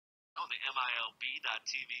the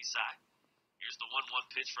MILB.TV side. Here's the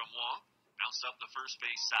 1-1 pitch from Wong. Bounced up the first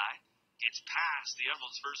base side. Gets past the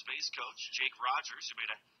Emeralds' first base coach, Jake Rogers, who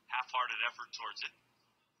made a half-hearted effort towards it.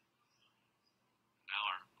 Now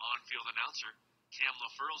our on-field announcer, Cam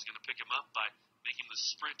LaFurl, is going to pick him up by making the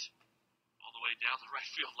sprint all the way down the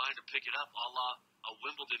right field line to pick it up, a la a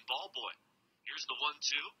Wimbledon ball boy. Here's the 1-2.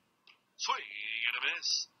 Swing and a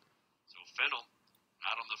miss. So Fennell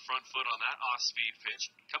out on the front foot on that off-speed pitch.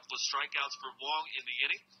 A couple of strikeouts for Wong in the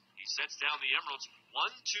inning. He sets down the Emeralds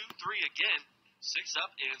 1-2-3 again. 6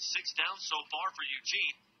 up and 6 down so far for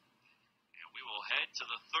Eugene. And we will head to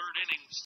the third inning.